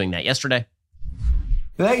O'Donnell doing that yesterday.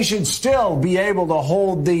 They should still be able to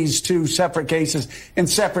hold these two separate cases in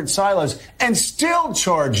separate silos and still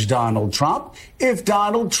charge Donald Trump if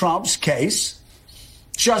Donald Trump's case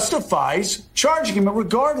justifies charging him,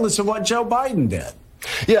 regardless of what Joe Biden did.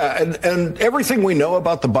 Yeah, and everything we know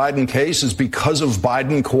about the Biden case is because of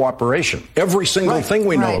Biden cooperation. Every single thing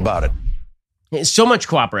we know about it. It's so much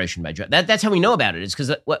cooperation by Joe. That's how we know about it. It's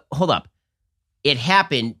because, hold up. It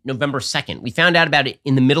happened November 2nd. We found out about it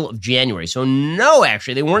in the middle of January. So no,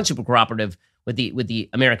 actually, they weren't super cooperative with the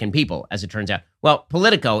American people, as it turns out. Well,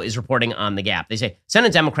 Politico is reporting on The Gap. They say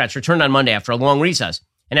Senate Democrats returned on Monday after a long recess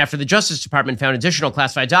and after the Justice Department found additional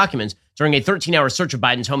classified documents during a 13-hour search of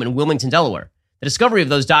Biden's home in Wilmington, Delaware. The discovery of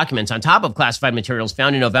those documents, on top of classified materials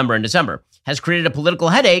found in November and December, has created a political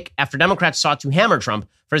headache after Democrats sought to hammer Trump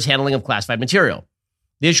for his handling of classified material.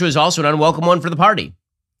 The issue is also an unwelcome one for the party.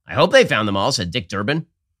 I hope they found them all, said Dick Durbin.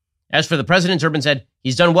 As for the president, Durbin said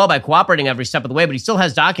he's done well by cooperating every step of the way, but he still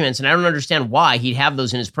has documents, and I don't understand why he'd have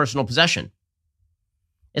those in his personal possession.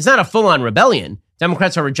 It's not a full-on rebellion.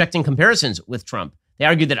 Democrats are rejecting comparisons with Trump. They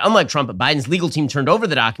argue that unlike Trump, Biden's legal team turned over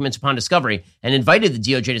the documents upon discovery and invited the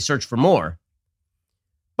DOJ to search for more.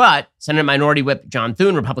 But Senate Minority Whip John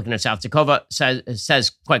Thune, Republican of South Dakota,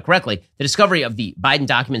 says quite correctly, the discovery of the Biden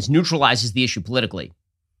documents neutralizes the issue politically.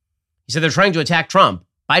 He said they're trying to attack Trump.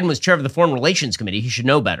 Biden was chair of the Foreign Relations Committee. He should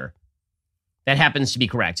know better. That happens to be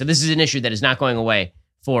correct. So this is an issue that is not going away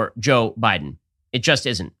for Joe Biden. It just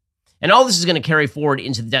isn't. And all this is going to carry forward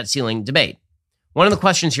into the debt ceiling debate. One of the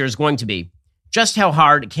questions here is going to be, just how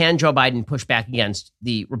hard can Joe Biden push back against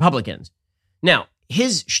the Republicans? Now,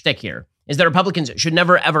 his shtick here is that Republicans should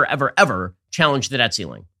never, ever, ever, ever challenge the debt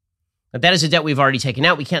ceiling. But that is a debt we've already taken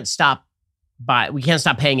out. We can't stop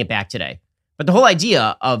paying it back today. But the whole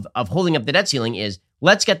idea of holding up the debt ceiling is,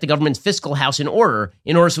 let's get the government's fiscal house in order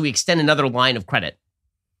so we extend another line of credit.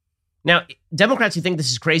 Now, Democrats who think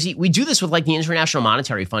this is crazy, we do this with like the International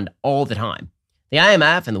Monetary Fund all the time. The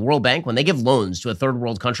IMF and the World Bank, when they give loans to a third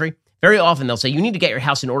world country, very often they'll say, you need to get your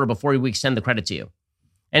house in order before we extend the credit to you.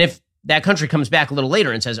 And if that country comes back a little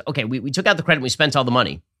later and says, okay, we took out the credit, we spent all the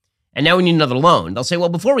money, and now we need another loan, they'll say, well,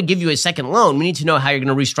 before we give you a second loan, we need to know how you're going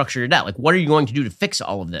to restructure your debt. Like, what are you going to do to fix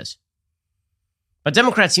all of this? But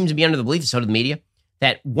Democrats seem to be under the belief, so do the media,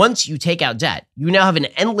 that once you take out debt, you now have an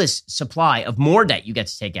endless supply of more debt you get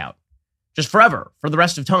to take out, just forever, for the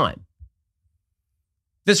rest of time.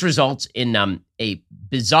 This results in a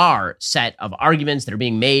bizarre set of arguments that are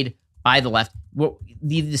being made by the left. Well,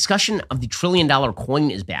 the discussion of the $1 trillion coin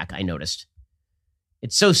is back, I noticed.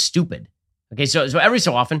 It's so stupid. Okay, so every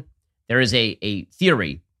so often, there is a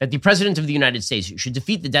theory that the president of the United States should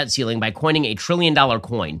defeat the debt ceiling by coining a $1 trillion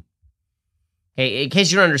coin. Okay, in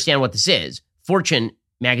case you don't understand what this is, Fortune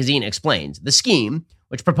magazine explains the scheme,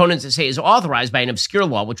 which proponents say is authorized by an obscure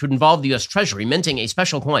law which would involve the U.S. Treasury minting a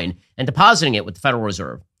special coin and depositing it with the Federal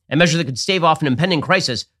Reserve, a measure that could stave off an impending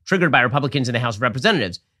crisis triggered by Republicans in the House of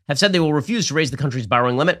Representatives, have said they will refuse to raise the country's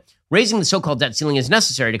borrowing limit. Raising the so-called debt ceiling is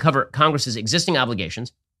necessary to cover Congress's existing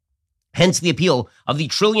obligations, hence the appeal of the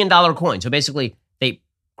 $1 trillion coin. So basically, they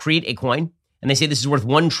create a coin, and they say this is worth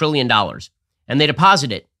 $1 trillion, and they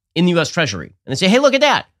deposit it in the U.S. Treasury. And they say, hey, look at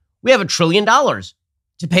that. We have $1 trillion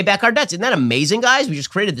to pay back our debts. Isn't that amazing, guys? We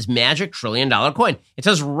just created this magic $1 trillion coin. It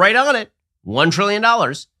says right on it, $1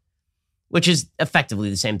 trillion, which is effectively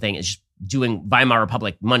the same thing as just doing Weimar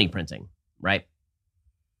Republic money printing, right?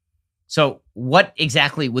 So what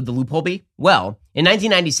exactly would the loophole be? Well, in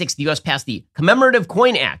 1996, the U.S. passed the Commemorative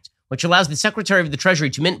Coin Act, which allows the Secretary of the Treasury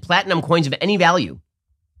to mint platinum coins of any value.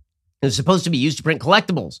 It's supposed to be used to print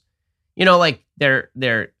collectibles, like their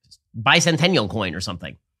bicentennial coin or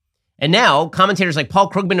something. And now, commentators like Paul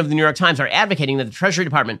Krugman of the New York Times are advocating that the Treasury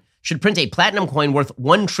Department should print a platinum coin worth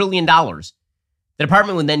 $1 trillion. The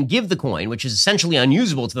department would then give the coin, which is essentially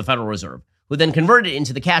unusable, to the Federal Reserve, who then convert it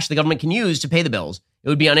into the cash the government can use to pay the bills it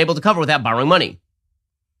would be unable to cover without borrowing money.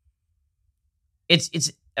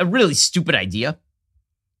 It's a really stupid idea.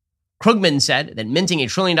 Krugman said that minting a $1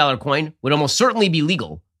 trillion coin would almost certainly be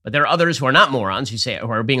legal, but there are others who are not morons who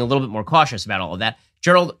are being a little bit more cautious about all of that.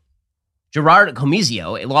 Gerard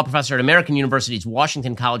Comizio, a law professor at American University's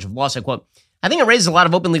Washington College of Law, said, quote, I think it raises a lot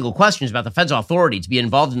of open legal questions about the Fed's authority to be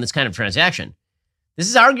involved in this kind of transaction. This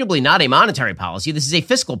is arguably not a monetary policy. This is a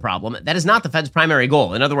fiscal problem. That is not the Fed's primary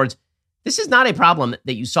goal. In other words, this is not a problem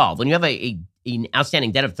that you solve. When you have an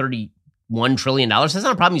outstanding debt of $31 trillion, that's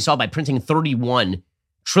not a problem you solve by printing $31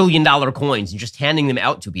 trillion coins and just handing them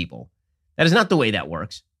out to people. That is not the way that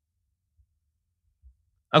works.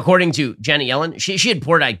 According to Janet Yellen, she had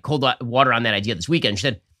poured cold water on that idea this weekend. She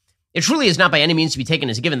said, it truly is not by any means to be taken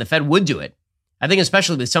as a given the Fed would do it. I think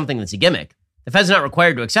especially with something that's a gimmick. The Fed's not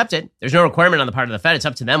required to accept it. There's no requirement on the part of the Fed. It's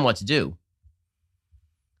up to them what to do.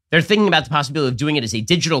 They're thinking about the possibility of doing it as a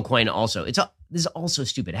digital coin also. This is also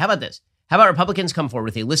stupid. How about this? How about Republicans come forward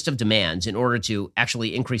with a list of demands in order to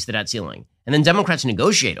actually increase the debt ceiling, and then Democrats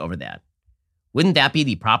negotiate over that? Wouldn't that be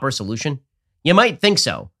the proper solution? You might think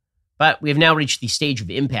so, but we have now reached the stage of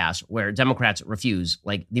impasse where Democrats refuse,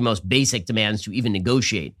 like, the most basic demands to even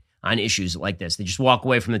negotiate on issues like this. They just walk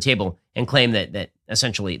away from the table and claim that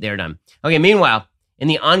essentially they're done. Okay, meanwhile, in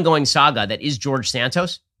the ongoing saga that is George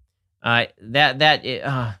Santos, so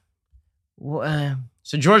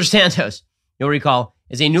George Santos, you'll recall,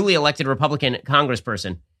 is a newly elected Republican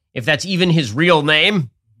congressperson, if that's even his real name.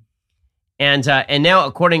 And now,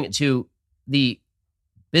 according to the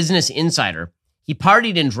Business Insider, he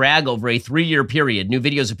partied in drag over a 3-year period. New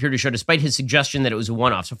videos appear to show, despite his suggestion that it was a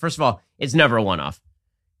one-off. So first of all, it's never a one-off.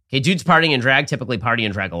 Okay, dudes partying in drag typically party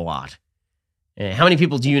in drag a lot. How many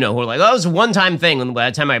people do you know who are like, oh, it was a one-time thing by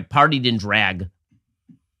the time I partied in drag?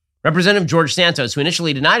 Representative George Santos, who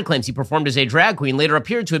initially denied claims he performed as a drag queen, later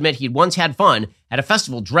appeared to admit he'd once had fun at a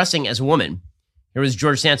festival dressing as a woman. Here was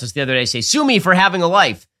George Santos the other day say, sue me for having a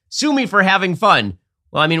life. Sue me for having fun.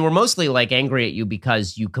 Well, I mean, we're mostly like angry at you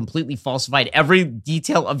because you completely falsified every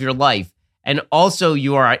detail of your life. And also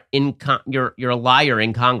you are you're a liar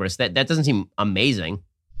in Congress. That doesn't seem amazing.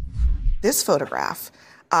 This photograph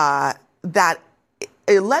that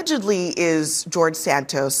allegedly is George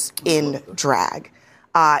Santos in drag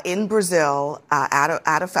in Brazil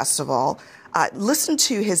at a festival. Listen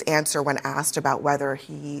to his answer when asked about whether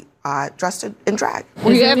he dressed in drag.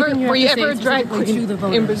 Were you ever a drag queen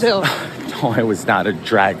in Brazil? No, I was not a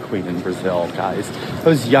drag queen in Brazil, guys. I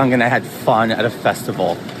was young and I had fun at a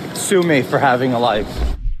festival. Sue me for having a life.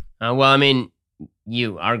 Well, I mean,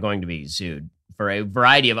 you are going to be sued for a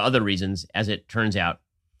variety of other reasons, as it turns out.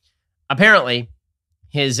 Apparently,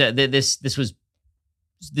 his this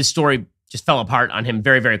story just fell apart on him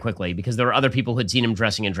very, very quickly because there were other people who had seen him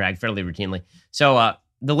dressing in drag fairly routinely. So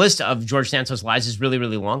the list of George Santos lies is really,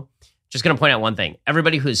 really long. Just going to point out one thing.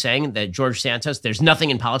 Everybody who is saying that George Santos, there's nothing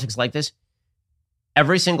in politics like this,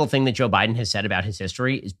 every single thing that Joe Biden has said about his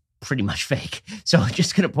history is pretty much fake. So I'm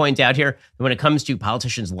just going to point out here that when it comes to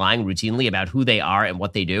politicians lying routinely about who they are and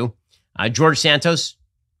what they do, George Santos,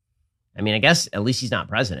 I mean, I guess at least he's not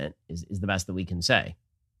president is the best that we can say.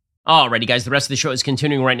 Alrighty, guys, the rest of the show is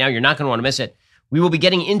continuing right now. You're not going to want to miss it. We will be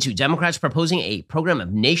getting into Democrats proposing a program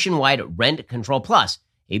of nationwide rent control, plus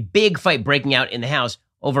a big fight breaking out in the House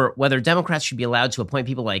over whether Democrats should be allowed to appoint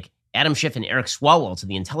people like Adam Schiff and Eric Swalwell to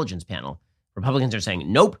the intelligence panel. Republicans are saying,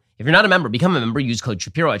 nope. If you're not a member, become a member. Use code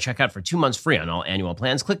Shapiro at checkout for 2 months free on all annual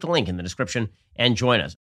plans. Click the link in the description and join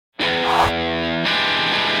us.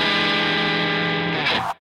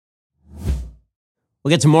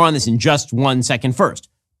 We'll get to more on this in just 1 second. First,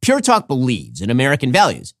 Pure Talk believes in American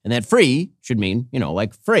values, and that free should mean,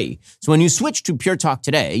 like free. So when you switch to Pure Talk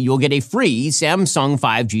today, you'll get a free Samsung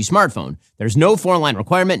 5G smartphone. There's no foreign-line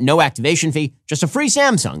requirement, no activation fee, just a free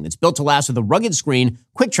Samsung that's built to last with a rugged screen,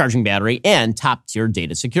 quick charging battery, and top-tier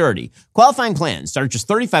data security. Qualifying plans start at just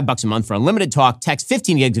 $35 a month for unlimited talk, text,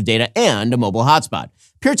 15 gigs of data, and a mobile hotspot.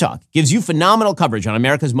 Pure Talk gives you phenomenal coverage on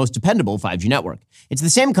America's most dependable 5G network. It's the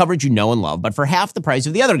same coverage you know and love, but for half the price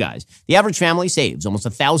of the other guys. The average family saves almost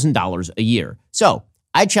 $1,000 a year. So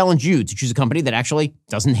I challenge you to choose a company that actually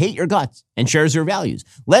doesn't hate your guts and shares your values.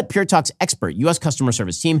 Let Pure Talk's expert U.S. customer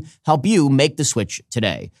service team help you make the switch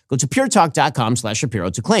today. Go to puretalk.com/Shapiro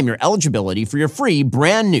to claim your eligibility for your free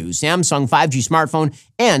brand new Samsung 5G smartphone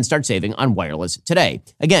and start saving on wireless today.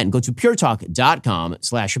 Again, go to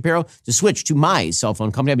puretalk.com/Shapiro to switch to my cell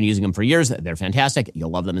phone company. I've been using them for years. They're fantastic.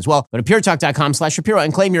 You'll love them as well. Go to puretalk.com/Shapiro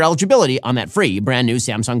and claim your eligibility on that free brand new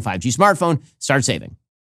Samsung 5G smartphone. Start saving.